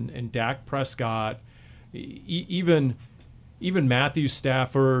Jackson and Dak Prescott, even Matthew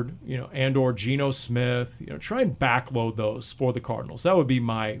Stafford, and or Geno Smith, try and backload those for the Cardinals. That would be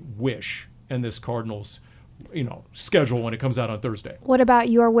my wish in this Cardinals schedule when it comes out on Thursday. What about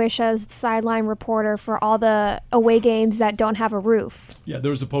your wish as the sideline reporter for all the away games that don't have a roof? Yeah,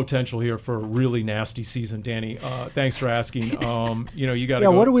 there's a potential here for a really nasty season, Danny. Thanks for asking. You got to go.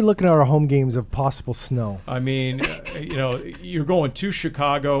 What are we looking at our home games of possible snow? I mean, you're going to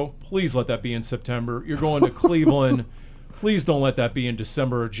Chicago. Please let that be in September. You're going to Cleveland. Please don't let that be in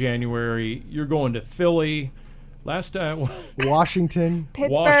December or January. You're going to Philly. Last time, Washington,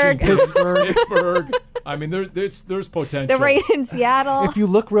 Pittsburgh. I mean, there's potential. The rain in Seattle. If you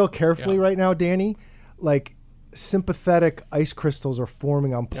look real carefully right now, Danny, like sympathetic ice crystals are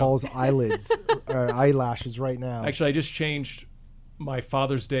forming on Paul's eyelids, eyelashes right now. Actually, I just changed my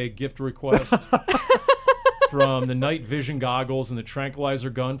Father's Day gift request from the night vision goggles and the tranquilizer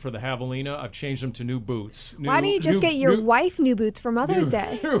gun for the javelina. I've changed them to new boots. Why don't you just get your wife new boots for Mother's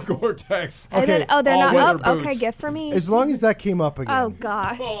Day? New Gore-Tex. Okay. They're not up? Boots. Okay, gift for me. As long as that came up again. Oh,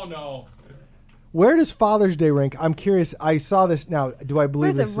 gosh. Oh, no. Where does Father's Day rank? I'm curious. I saw this now. Do I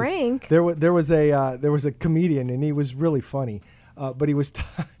believe Where does it rank? There was a comedian, and he was really funny. But he was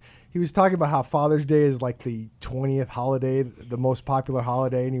he was talking about how Father's Day is like the 20th holiday, the most popular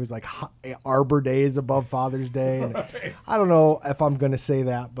holiday, and he was like Arbor Day is above Father's Day. And Right. I don't know if I'm going to say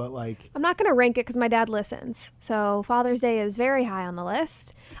that, but like I'm not going to rank it because my dad listens. So Father's Day is very high on the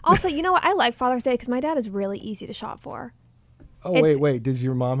list. Also, you know what? I like Father's Day because my dad is really easy to shop for. Oh, wait. Does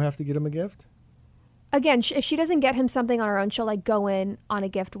your mom have to get him a gift? Again, if she doesn't get him something on her own, she'll like go in on a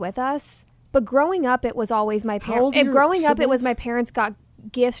gift with us. But growing up, it was always my parents. Growing up, it was my parents got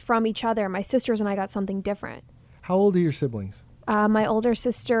gifts from each other. My sisters and I got something different. How old are your siblings? My older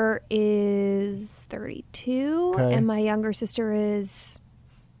sister is 32, and my younger sister is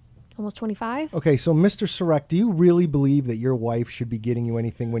almost 25. Okay, so Mr. Surek, do you really believe that your wife should be getting you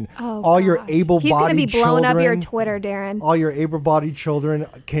anything when your able-bodied He's going to be blowing children, up your Twitter, Darren. all your able-bodied children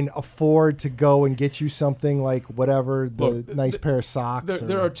can afford to go and get you something like whatever, nice pair of socks?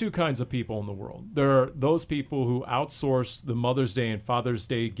 There are two kinds of people in the world. There are those people who outsource the Mother's Day and Father's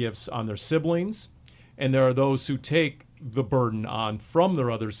Day gifts on their siblings, and there are those who take the burden on from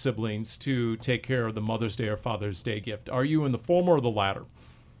their other siblings to take care of the Mother's Day or Father's Day gift. Are you in the former or the latter?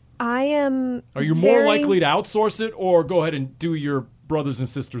 I am. Are you more likely to outsource it or go ahead and do your brothers and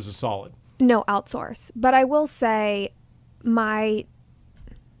sisters a solid? No, outsource. But I will say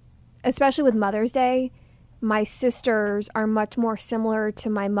especially with Mother's Day, my sisters are much more similar to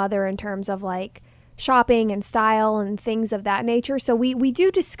my mother in terms of like shopping and style and things of that nature. So we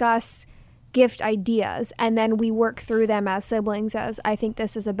do discuss gift ideas and then we work through them as siblings as I think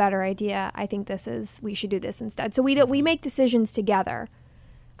this is a better idea. I think we should do this instead. So we make decisions together.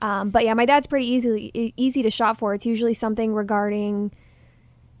 But yeah, my dad's pretty easy to shop for. It's usually something regarding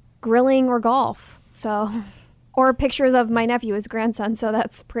grilling or golf. So, or pictures of my nephew, his grandson. So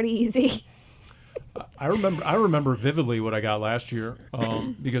that's pretty easy. I remember vividly what I got last year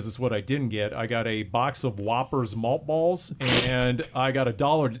because it's what I didn't get. I got a box of Whoppers malt balls and I got a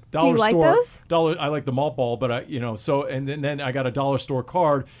dollar Do you like store those? I like the malt ball, but and then I got a dollar store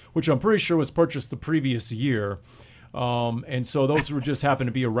card, which I'm pretty sure was purchased the previous year. And so those were just happened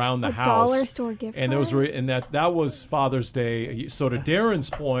to be around the house. Dollar store gift and card? those were, and that was Father's Day. So to Darren's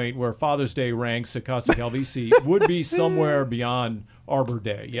point, where Father's Day ranks at Casa Calvisi would be somewhere beyond Arbor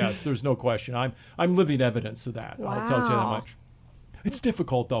Day. Yes, there's no question. I'm living evidence of that. Wow. I'll tell you that much. It's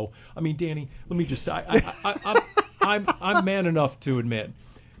difficult though. I mean, Danny, let me just say, I'm man enough to admit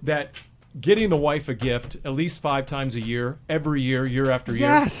that getting the wife a gift at least 5 times a year, every year, year after year.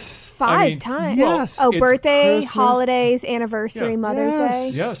 Yes. 5 times? Yes. Oh, It's birthday, Christmas. holidays, anniversary, Yeah. Mother's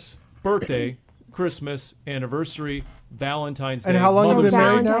Yes. Day. Yes. Birthday, Christmas, anniversary, Valentine's Day. And how long have you Mother's been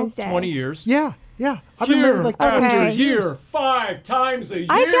married Day, now? Valentine's Day. 20 years. Yeah. I've been married like 20 Okay. years. Year, 5 times a year.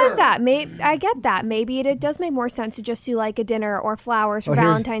 I get that. I get that. Maybe it does make more sense to just do like a dinner or flowers for Well,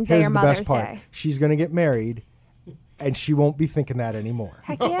 Valentine's Day here's or the Mother's best part. Day. She's going to get married, and she won't be thinking that anymore.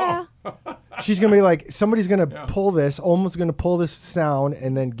 Heck yeah. She's going to be like, somebody's going to pull this sound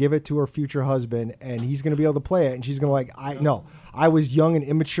and then give it to her future husband, and he's going to be able to play it. And she's going to I was young and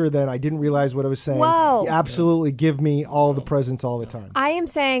immature then. I didn't realize what I was saying. Whoa. You absolutely give me all the presents all the time. I am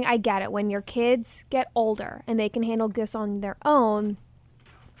saying I get it. When your kids get older and they can handle gifts on their own,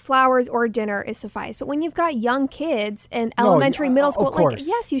 flowers or dinner is suffice. But when you've got young kids in elementary, middle school, of course.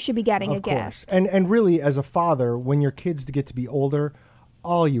 yes, you should be getting a Of course. gift. And really, as a father, when your kids get to be older,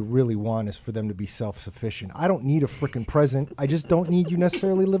 all you really want is for them to be self-sufficient. I don't need a freaking present. I just don't need you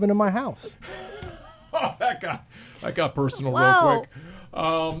necessarily living in my house. Oh, that got personal Whoa. real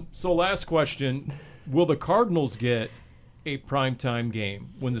quick. So last question. Will the Cardinals get a primetime game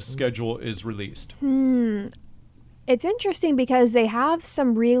when the schedule is released? It's interesting because they have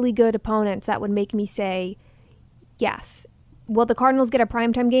some really good opponents that would make me say yes. Will the Cardinals get a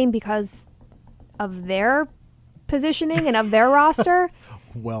primetime game because of their positioning and of their roster?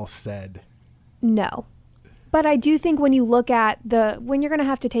 Well said. No. But I do think when you look at when you're going to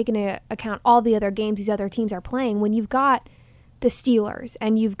have to take into account all the other games these other teams are playing, when you've got the Steelers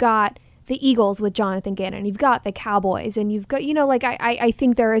and you've got the Eagles with Jonathan Gannon, you've got the Cowboys, and you've got, I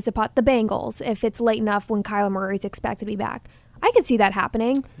think there is the Bengals, if it's late enough when Kyler Murray is expected to be back. I could see that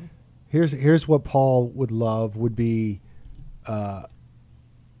happening. Here's what Paul would love would be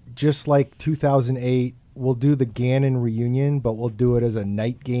just like 2008, we'll do the Gannon reunion, but we'll do it as a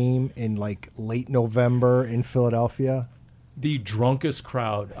night game in like late November in Philadelphia. The drunkest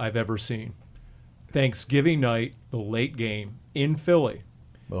crowd I've ever seen. Thanksgiving night, the late game in Philly.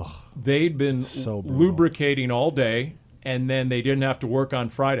 Ugh, They'd been so brutal. lubricating all day, and then they didn't have to work on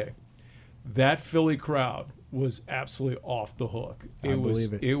Friday. That Philly crowd was absolutely off the hook. I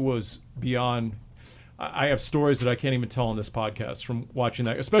believe it. It was beyond. I have stories that I can't even tell on this podcast from watching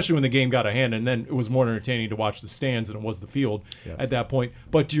that, especially when the game got a hand, and then it was more entertaining to watch the stands than it was the field at that point.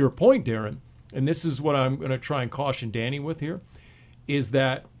 But to your point, Darren, and this is what I'm going to try and caution Danny with here, is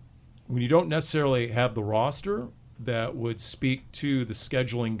that when you don't necessarily have the roster that would speak to the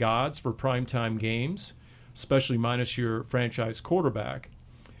scheduling gods for primetime games, especially minus your franchise quarterback,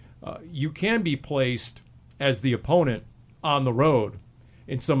 you can be placed as the opponent on the road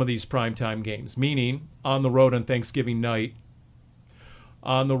in some of these primetime games, meaning on the road on Thanksgiving night,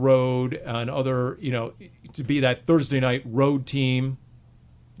 on the road on other, to be that Thursday night road team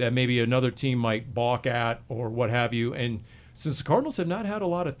that maybe another team might balk at or what have you. And since the Cardinals have not had a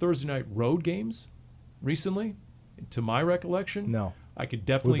lot of Thursday night road games recently, to my recollection, No. I could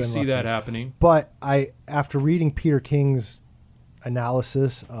definitely see lucky. that happening. But after reading Peter King's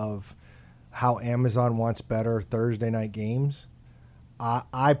analysis of how Amazon wants better Thursday night games,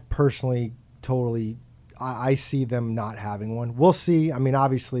 I personally I see them not having one. We'll see. I mean,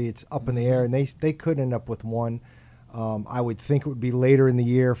 obviously it's up in the air, and they could end up with one. I would think it would be later in the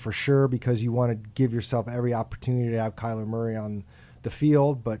year for sure, because you want to give yourself every opportunity to have Kyler Murray on the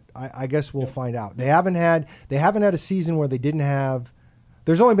field. But I guess we'll find out. They haven't had a season where they didn't have.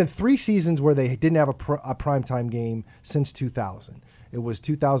 There's only been 3 seasons where they didn't have a primetime game since 2000. It was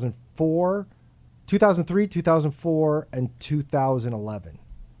 2004. 2003, 2004, and 2011.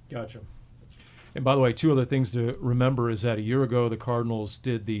 Gotcha. And by the way, 2 other things to remember is that a year ago the Cardinals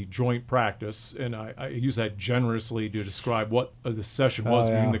did the joint practice, and I use that generously to describe what the session was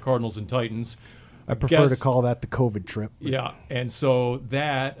between the Cardinals and Titans. I prefer to call that the COVID trip. Yeah, and so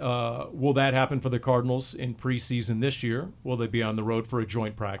that will that happen for the Cardinals in preseason this year? Will they be on the road for a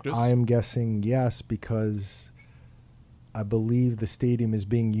joint practice? I am guessing yes, because I believe the stadium is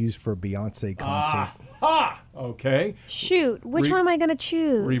being used for a Beyonce concert. Okay. Shoot, which one am I going to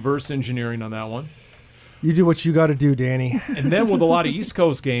choose? Reverse engineering on that one. You do what you got to do, Danny. And then with a lot of East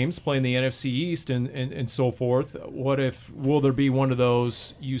Coast games playing the NFC East and so forth, will there be one of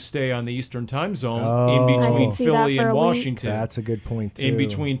those you stay on the Eastern time zone in between Philly and Washington? That's a good point too. In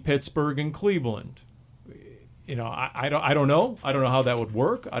between Pittsburgh and Cleveland. I don't know. I don't know how that would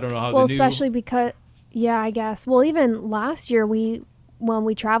work. I don't know how especially because I guess. Well, even last year when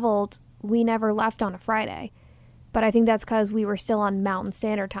we traveled, we never left on a Friday. But I think that's because we were still on Mountain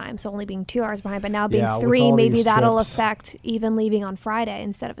Standard Time, so only being 2 hours behind. But now being 3, maybe that'll affect even leaving on Friday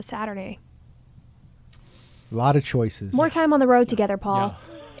instead of a Saturday. A lot of choices. More time on the road together, Paul.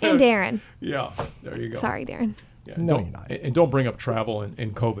 Yeah. And Darren. Yeah, there you go. Sorry, Darren. Yeah, no, you're not. And don't bring up travel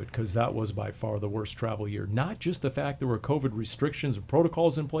and COVID, because that was by far the worst travel year. Not just the fact there were COVID restrictions and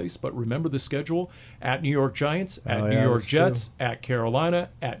protocols in place, but remember the schedule at New York Giants, at New York Jets, at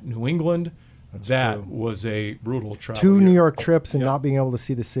Carolina, at New England. That was a brutal travel 2 year. New York trips and not being able to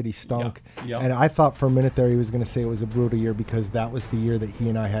see the city stunk. Yeah. And I thought for a minute there he was going to say it was a brutal year because that was the year that he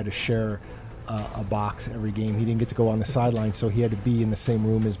and I had to share a box every game. He didn't get to go on the sideline, so he had to be in the same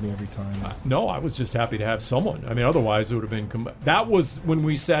room as me every time. No, I was just happy to have someone. I mean, otherwise it would have been... That was when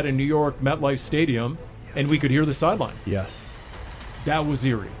we sat in New York MetLife Stadium and we could hear the sideline. Yes. That was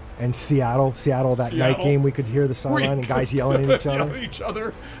eerie. And Seattle, that night game, we could hear the sideline and guys yelling at each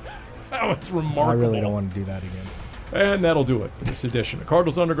other. That was remarkable. I really don't want to do that again. And that'll do it for this edition of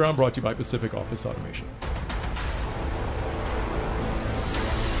Cardinals Underground, brought to you by Pacific Office Automation.